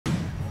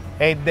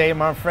Hey there,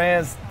 my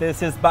friends.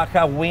 This is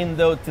Baja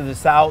Window to the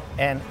South,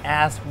 and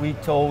as we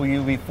told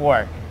you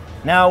before,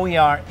 now we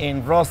are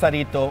in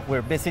Rosarito.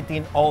 We're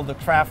visiting all the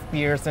craft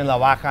beers in La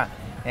Baja,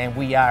 and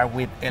we are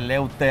with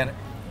Eleuter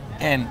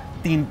and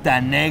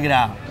Tinta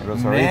Negra.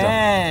 Rosarito.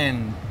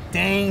 Man,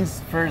 thanks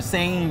for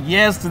saying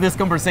yes to this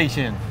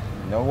conversation.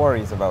 No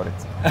worries about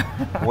it.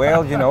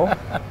 Well, you know,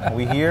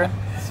 we're here,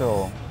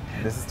 so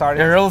this is started.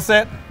 You're all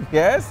set?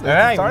 Yes. All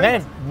right,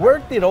 man. Where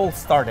did it all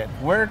started?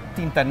 Where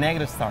Tinta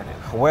Negra started?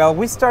 Well,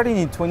 we started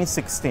in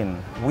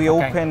 2016. We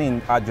opened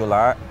in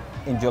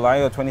July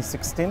of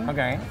 2016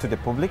 to the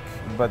public,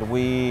 but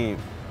we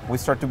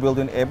started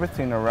building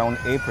everything around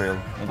April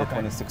in the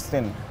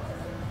 2016.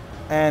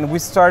 And we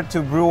started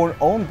to brew our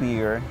own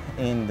beer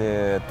in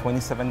the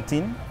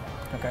 2017.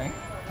 Okay.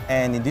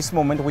 And in this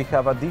moment, we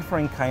have a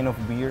different kind of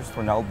beers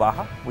from all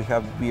Baja. We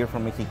have beer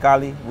from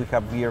Mexicali, we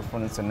have beer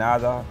from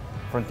Ensenada,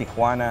 from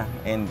Tijuana,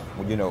 and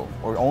you know,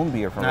 our own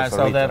beer from Rosarito.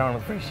 I saw that on the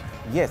fridge.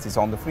 Yes, it's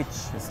on the fridge.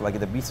 It's like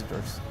the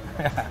visitors.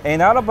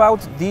 And all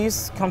about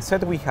this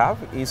concept we have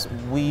is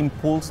we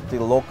impulse the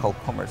local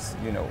commerce.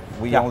 You know,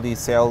 we only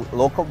sell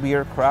local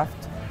beer,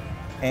 craft,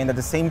 and at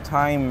the same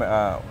time,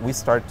 we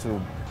start to,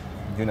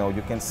 you know,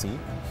 you can see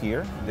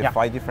here the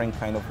 5 different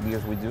kind of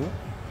beers we do.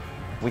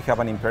 We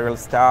have an Imperial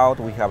Stout,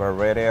 we have a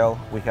Red Ale,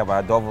 we have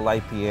a double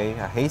IPA,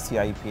 a hazy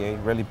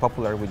IPA, really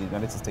popular with the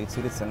United States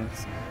citizens,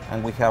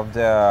 and we have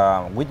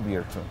the wheat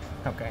beer too.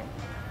 Okay.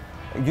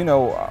 You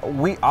know,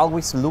 we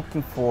always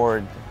looking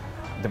for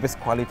the best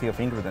quality of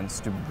ingredients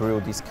to brew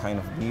this kind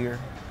of beer,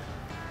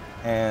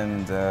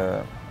 and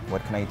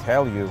what can I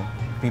tell you?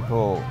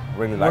 People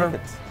really like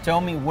it. Tell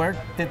me, where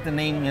did the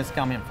name is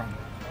coming from?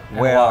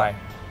 Well, why?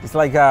 It's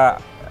like,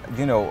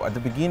 you know, at the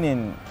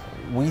beginning,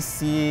 we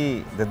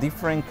see the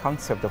different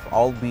concept of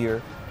all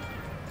beer,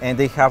 and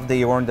they have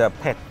their own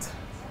pet.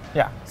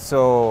 Yeah.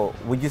 So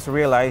we just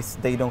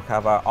realized they don't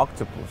have an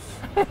octopus.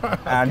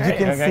 And you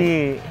can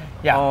see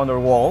on our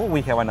wall,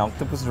 we have an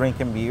octopus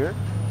drinking beer.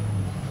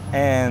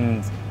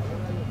 And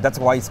that's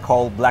why it's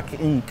called Black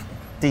Ink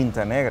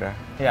Tinta Negra.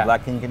 Yeah.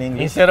 Black ink in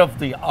English. Instead of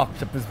the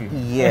octopus beer.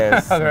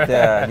 Yes.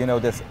 You know,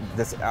 this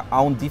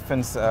own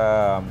defense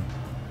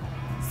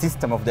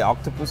system of the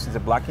octopus is a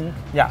black ink.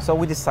 Yeah. So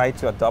we decided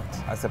to adopt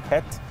as a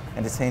pet and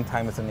at the same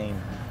time as a name.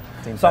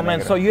 So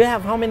man, so you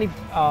have how many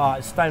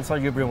styles are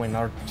you brewing,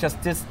 or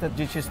just this that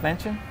you just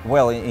mentioned?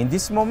 Well, in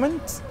this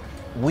moment,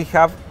 we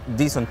have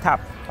this on tap.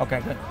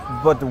 Okay, good.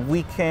 But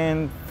we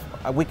can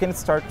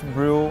start to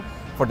brew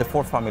for the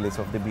 4 families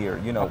of the beer.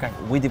 You know,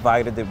 we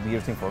divided the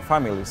beers in 4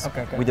 families.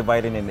 Okay. We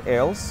divided in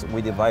ales,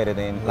 we divided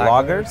in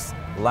lagers,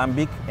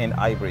 lambic, and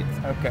hybrid.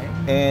 Okay.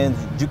 And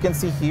you can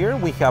see here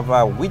we have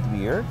a wheat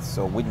beer.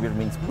 So wheat beer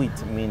means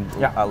wheat, means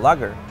a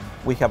lager.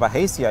 We have a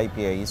hazy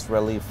IPA. It's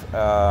really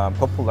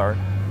popular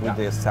with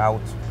the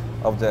south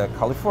of the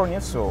California.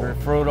 So very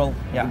fruital.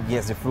 Yeah.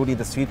 Yes, the fruity,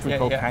 the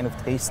citrical kind of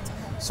taste.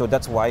 So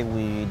that's why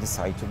we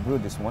decided to brew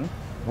this one.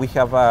 We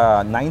have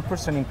a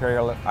 9%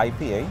 Imperial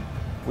IPA.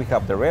 We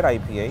have the red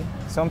IPA.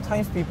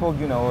 Sometimes people,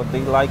 you know,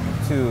 they like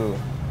to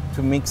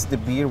mix the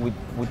beer with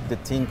the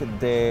thing,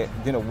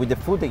 you know, with the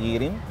food they're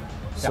eating.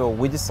 So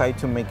we decide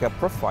to make a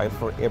profile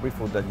for every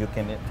food that you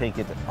can take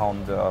it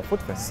on the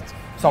food fest.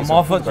 So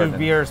most of your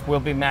beers will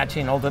be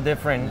matching all the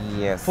different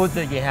food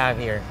that you have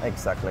here.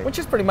 Exactly. Which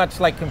is pretty much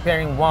like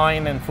comparing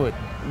wine and food.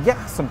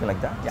 Yeah, something like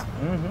that. Yeah.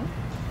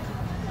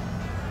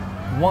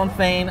 One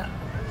thing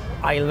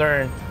I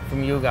learned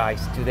from you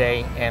guys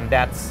today, and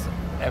that's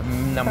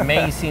an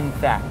amazing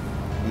fact.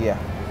 Yeah.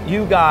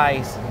 You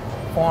guys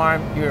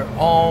farm your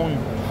own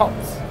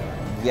hops.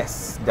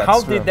 Yes, that's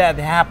How true. did that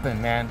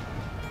happen, man?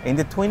 In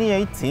the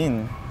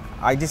 2018,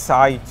 I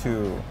decided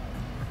to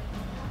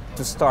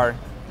start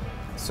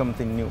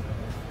something new.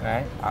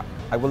 Right?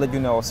 I will let you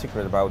know a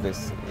secret about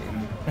this.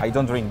 I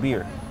don't drink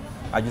beer.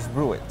 I just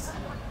brew it.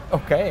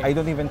 Okay. I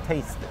don't even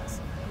taste it.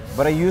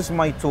 But I use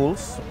my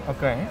tools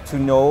to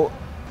know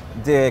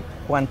the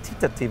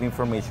quantitative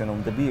information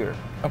on the beer.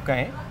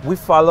 Okay. We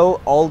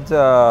follow all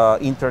the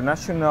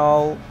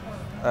international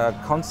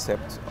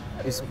concept.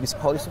 It's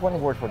one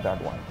word for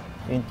that one.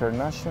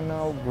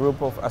 International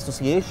Group of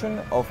Association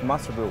of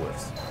Master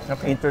Brewers.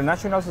 Okay.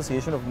 International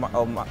Association of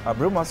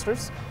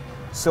Brewmasters.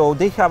 So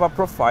they have a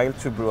profile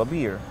to brew a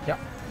beer. Yeah.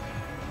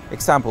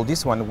 Example,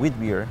 this one, wheat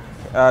beer.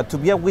 To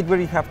be a wheat beer,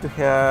 you have to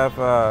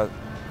have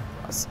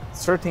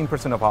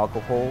 13% of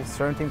alcohol,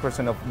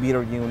 13% of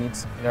bitter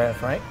units.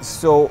 That's right.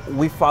 So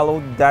we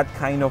follow that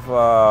kind of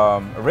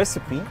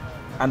recipe,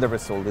 and the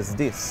result is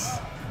this.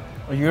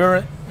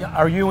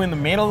 Are you in the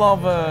middle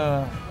of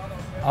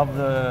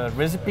the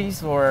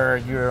recipes, or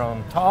you're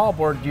on top,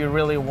 or do you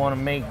really want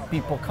to make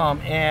people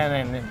come in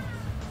and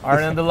are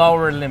in the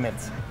lower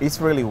limits? It's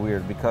really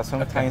weird because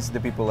sometimes the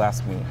people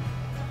ask me,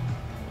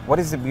 what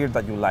is the beer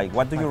that you like?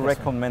 What do you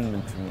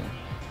recommend to me?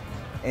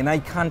 And I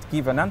can't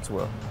give an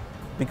answer.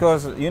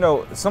 Because, you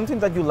know, something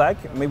that you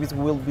like, maybe it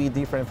will be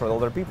different for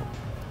other people.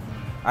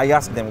 I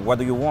ask them, what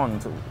do you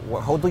want?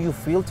 How do you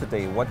feel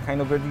today? What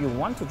kind of beer do you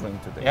want to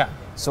drink today? Yeah.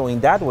 So in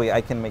that way,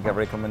 I can make a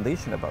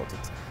recommendation about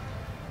it.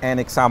 An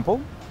example,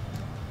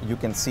 you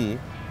can see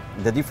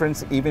the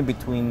difference even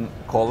between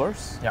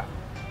colors. Yeah.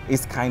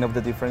 Is kind of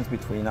the difference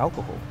between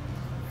alcohol.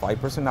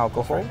 5%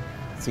 alcohol,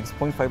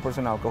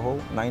 6.5% alcohol,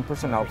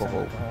 9%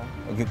 alcohol.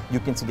 You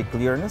can see the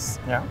clearness.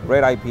 Yeah.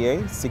 Red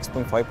IPA,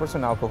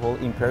 6.5% alcohol.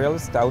 Imperial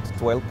Stout,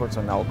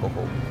 12%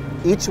 alcohol.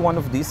 Each one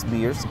of these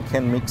beers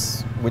can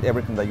mix with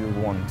everything that you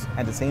want.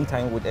 At the same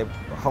time, with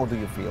how do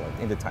you feel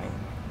in the time?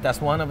 That's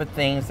one of the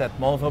things that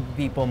most of the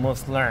people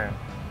must learn.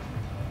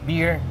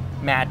 Beer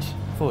match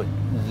food.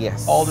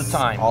 Yes. All the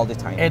time. All the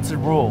time. It's a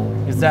rule.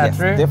 Is that yes,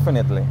 true?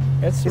 Definitely.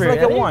 It's like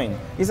a really? wine.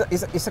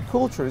 It's a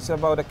culture. It's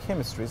about a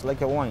chemistry. It's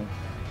like a wine.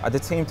 At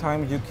the same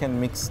time, you can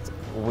mix it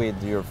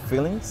with your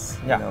feelings.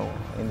 Yeah. You know,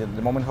 in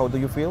the moment, how do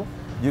you feel?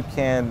 You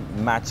can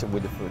match it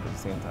with the food at the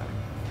same time.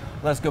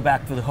 Let's go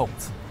back to the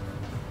hops.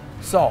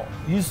 So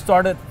you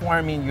started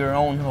farming your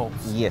own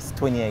hops. Yes,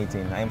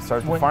 2018. I am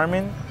starting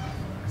farming.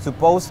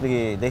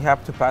 Supposedly, they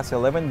have to pass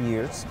 11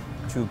 years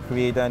to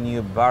create a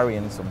new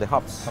variants of the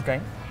hops. Okay.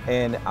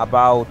 And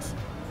about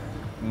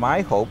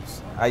my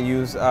hops, I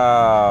use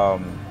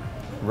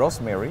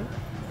rosemary,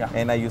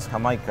 and I use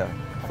Jamaica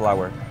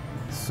flower.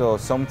 So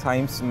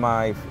sometimes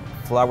my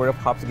flower of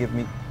hops give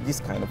me this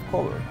kind of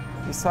color.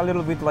 It's a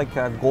little bit like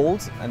a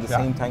gold and the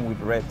same time with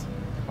red.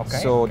 Okay.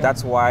 So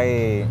that's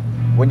why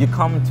when you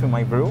come to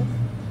my brew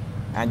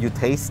and you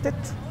taste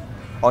it,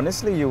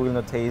 honestly, you will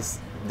not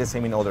taste the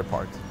same in other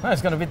parts. No,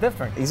 it's going to be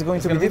different. It's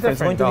going to be different.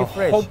 It's going to be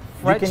fresh.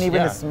 You can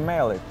even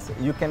smell it.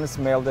 You can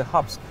smell the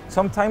hops.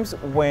 Sometimes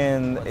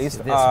when it's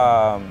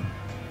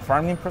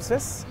farming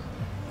process,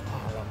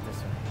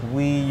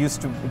 we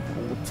used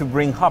to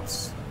bring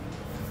hops.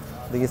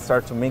 They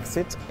start to mix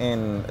it,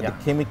 and the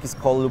chemical is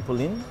called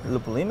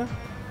lupulina.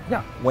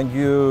 Yeah. When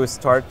you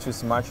start to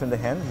smash in the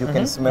hand, you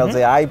can smell the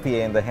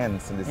IPA in the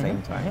hands at the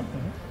same time.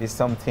 It's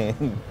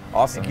something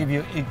awesome.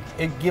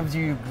 It gives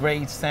you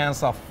great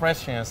sense of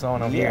freshness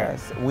on here.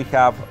 Yes, we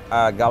have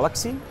a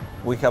Galaxy,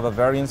 we have a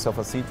variant of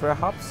a Citra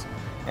hops,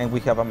 and we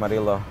have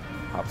Amarillo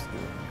hops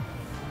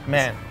too.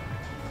 Man,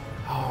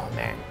 oh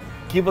man.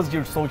 Give us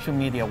your social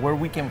media where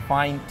we can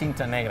find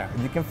Tinta Negra.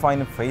 You can find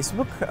it on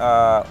Facebook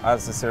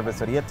as the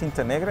Cerveceria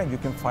Tinta Negra, and you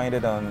can find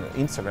it on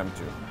Instagram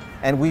too.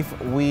 And we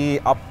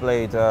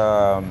upload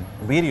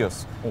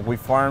videos when we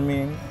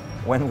farming,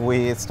 when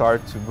we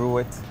start to brew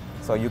it,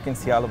 so you can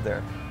see all of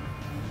there.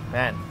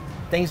 Man,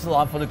 thanks a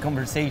lot for the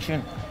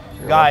conversation.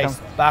 You're Guys,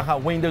 welcome. Baja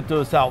Window to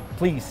the South,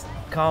 please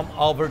come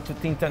over to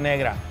Tinta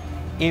Negra.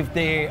 If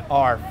they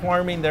are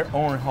farming their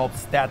own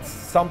hops, that's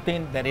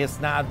something that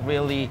is not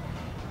really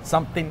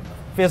something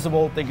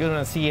visible that you're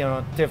gonna see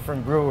in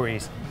different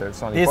breweries.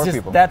 There's only 4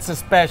 people. That's a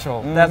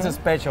special. That's a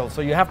special.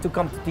 So you have to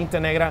come to Tinta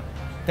Negra.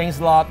 Thanks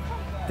a lot.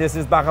 This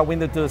is Baja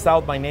Window to the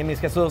South. My name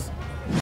is Jesus.